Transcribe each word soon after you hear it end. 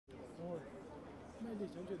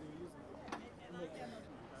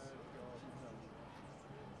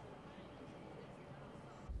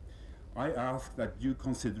I ask that due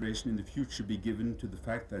consideration in the future be given to the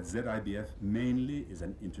fact that ZIBF mainly is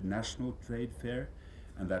an international trade fair,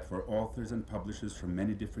 and that for authors and publishers from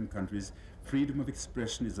many different countries, freedom of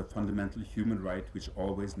expression is a fundamental human right which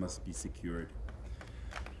always must be secured.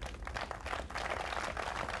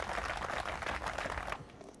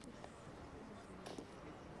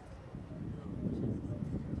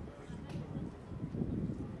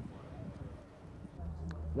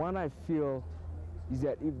 What I feel is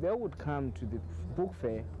that if they would come to the book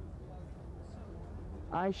fair,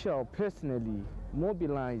 I shall personally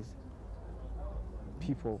mobilize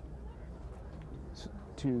people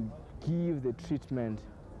to give the treatment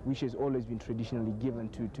which has always been traditionally given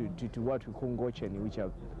to what we call ngocheni, which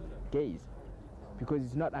are gays, because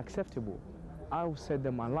it's not acceptable. I will set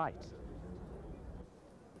them alight.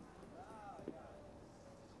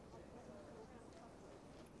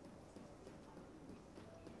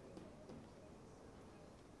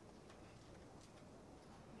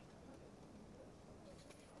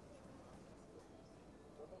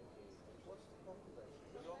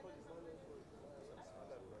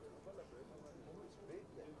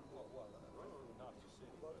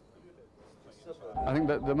 I think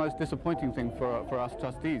that the most disappointing thing for us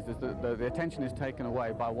trustees is that the attention is taken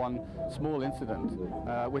away by one small incident,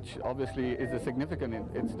 which obviously is a significant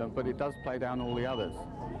incident, but it does play down all the others.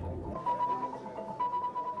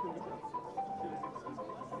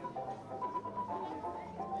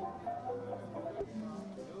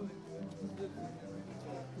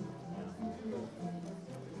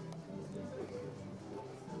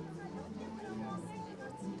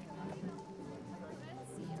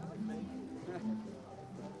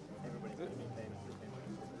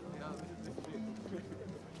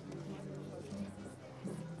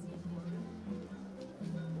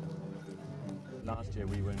 Last year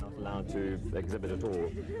we were not allowed to exhibit at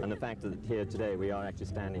all, and the fact that here today we are actually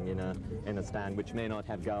standing in a stand which may not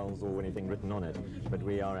have goals or anything written on it, but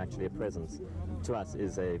we are actually a presence, to us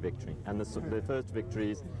is a victory. And the first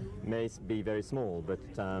victories may be very small, but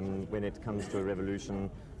when it comes to a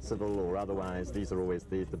revolution, civil or otherwise, these are always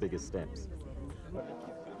the biggest steps.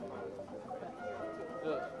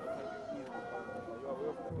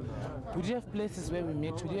 We do have places where we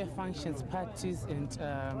meet, we do have functions, parties, and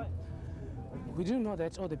we do know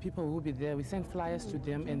that all the people who will be there, we send flyers to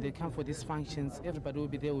them and they come for these functions. Everybody will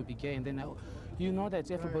be there, will be gay, and then you know that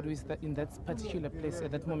everybody who is in that particular place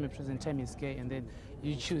at that moment, present time, is gay, and then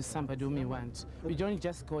you choose somebody whom you want. We don't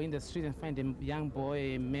just go in the street and find a young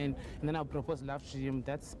boy, a man, and then I'll propose love to him.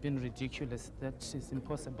 That's been ridiculous. That is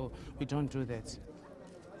impossible. We don't do that.